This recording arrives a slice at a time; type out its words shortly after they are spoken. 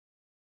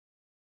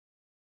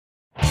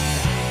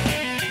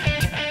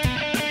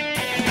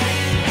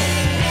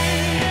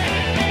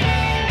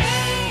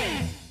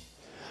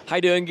How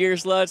you doing,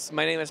 Gearslutz?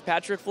 My name is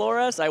Patrick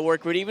Flores. I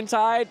work with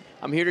Eventide.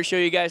 I'm here to show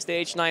you guys the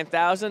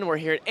H9000. We're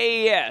here at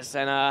AES,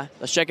 and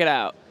let's check it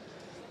out.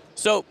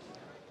 So,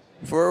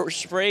 for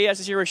AES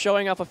this year, we're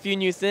showing off a few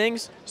new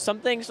things. Some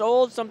things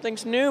old, some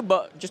things new,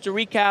 but just to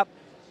recap,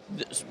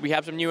 we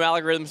have some new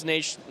algorithms in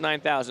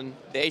H9000.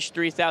 The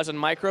H3000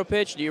 micro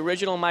pitch, the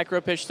original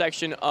micro pitch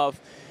section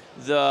of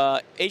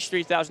the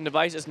H3000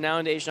 device is now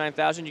in the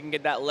H9000. You can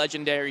get that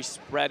legendary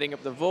spreading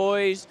of the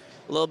voice,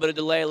 a little bit of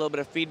delay, a little bit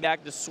of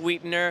feedback, the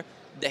sweetener,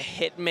 the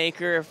hit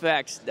maker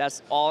effects.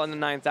 That's all in the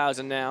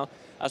 9000 now,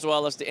 as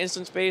well as the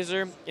instant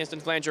phaser,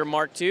 instant flanger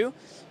Mark II.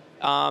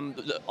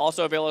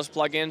 Also available as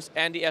plugins,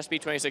 and the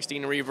SP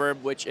 2016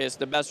 reverb, which is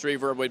the best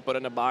reverb we'd put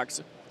in a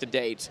box to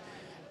date.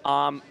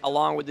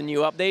 Along with the new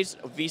updates,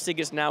 VSig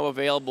is now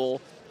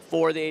available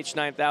for the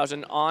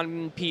H9000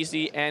 on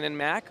PC and in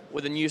Mac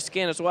with a new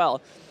skin as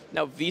well.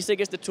 Now, VSig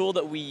is the tool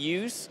that we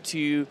use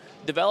to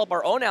develop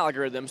our own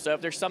algorithm. So if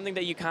there's something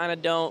that you kind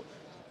of don't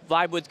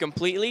vibe with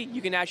completely,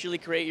 you can actually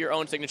create your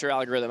own signature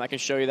algorithm. I can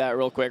show you that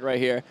real quick right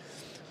here.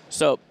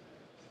 So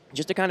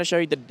just to kind of show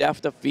you the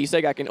depth of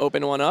VSig, I can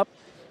open one up.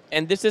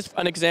 And this is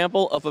an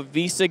example of a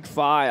VSig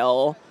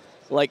file.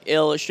 Like,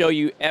 it'll show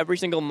you every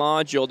single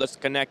module that's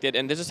connected.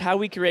 And this is how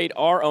we create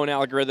our own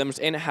algorithms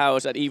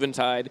in-house at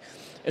Eventide.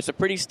 It's a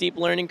pretty steep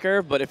learning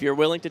curve, but if you're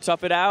willing to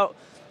tough it out,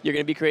 you're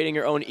going to be creating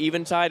your own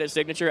Eventide, a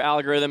signature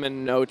algorithm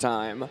in no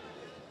time.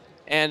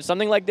 And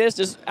something like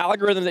this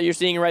algorithm that you're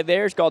seeing right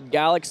there is called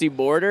Galaxy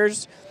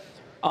Borders.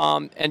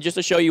 And just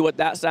to show you what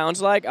that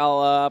sounds like,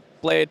 I'll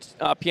play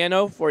a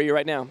piano for you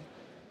right now.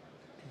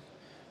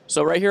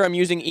 So right here I'm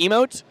using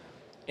emote,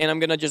 and I'm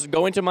going to just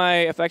go into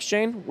my effects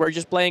chain. We're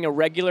just playing a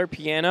regular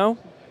piano.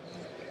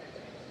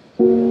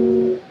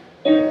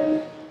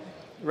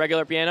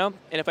 Regular piano.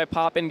 And if I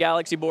pop in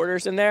Galaxy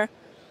Borders in there,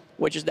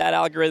 which is that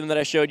algorithm that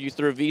I showed you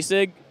through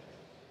VSig,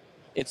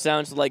 it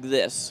sounds like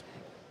this.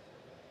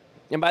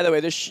 And by the way,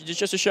 this is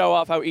just to show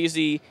off how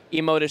easy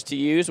emote is to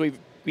use.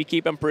 We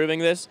keep improving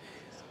this.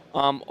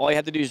 All you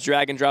have to do is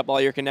drag and drop all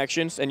your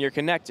connections, and you're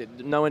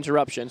connected. No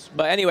interruptions.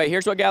 But anyway,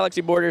 here's what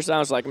Galaxy Borders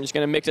sounds like. I'm just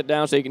going to mix it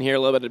down so you can hear a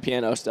little bit of the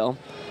piano still.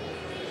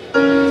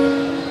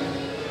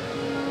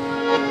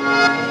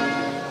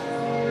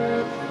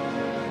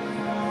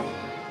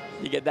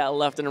 You get that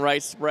left and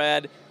right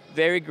spread.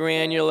 Very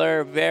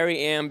granular, very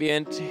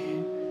ambient.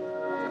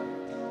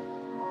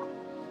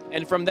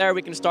 And from there,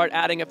 we can start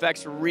adding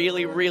effects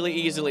really, really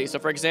easily. So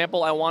for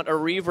example, I want a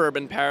reverb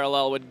in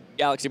parallel with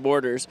Galaxy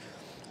Borders.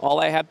 All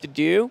I have to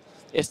do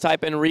is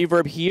type in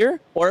reverb here,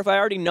 or if I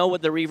already know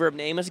what the reverb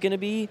name is going to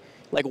be,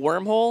 like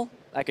wormhole,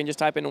 I can just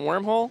type in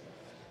wormhole,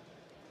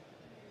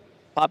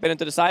 pop it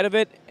into the side of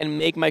it, and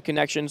make my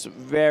connections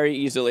very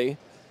easily.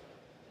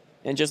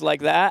 And just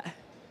like that,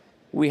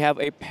 we have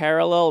a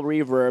parallel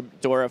reverb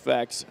door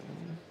effect.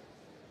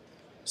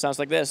 Sounds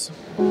like this.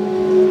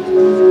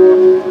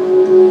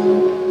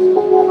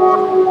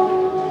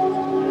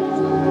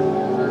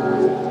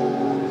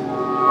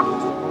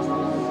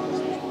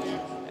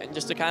 And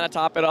just to kind of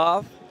top it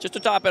off,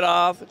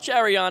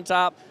 cherry on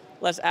top,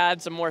 let's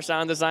add some more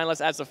sound design. Let's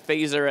add some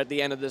phaser at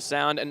the end of this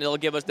sound, and it'll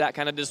give us that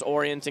kind of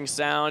disorienting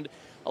sound,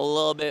 a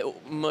little bit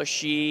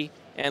mushy,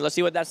 and let's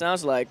see what that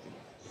sounds like.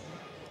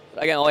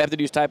 Again, all you have to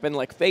do is type in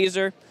like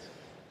phaser,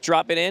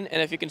 drop it in,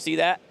 and if you can see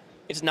that,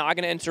 it's not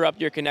going to interrupt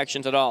your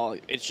connections at all.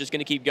 It's just going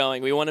to keep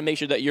going. We want to make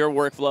sure that your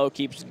workflow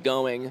keeps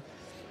going.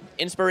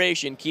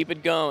 Inspiration, keep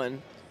it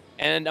going.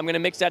 And I'm going to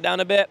mix that down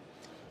a bit.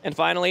 And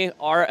finally,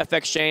 our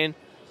effects chain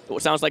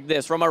sounds like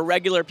this from a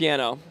regular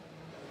piano.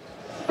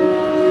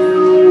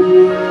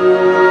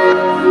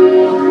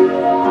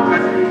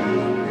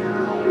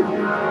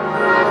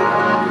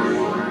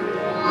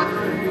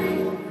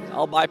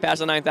 I'll bypass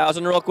the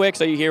 9000 real quick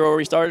so you hear where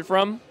we started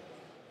from.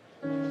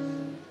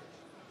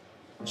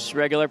 Just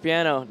regular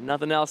piano,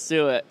 nothing else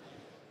to it.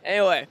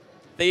 Anyway,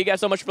 thank you guys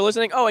so much for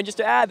listening. Oh, and just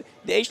to add,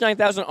 the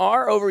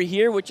H9000R over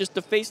here, which is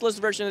the faceless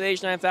version of the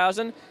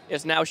H9000,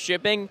 is now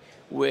shipping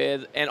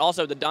with, and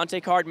also the Dante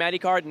card, Matty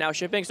card, now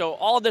shipping. So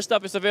all of this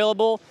stuff is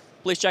available.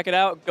 Please check it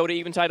out. Go to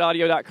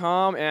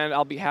eventideaudio.com, and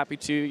I'll be happy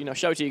to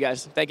show it to you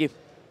guys. Thank you.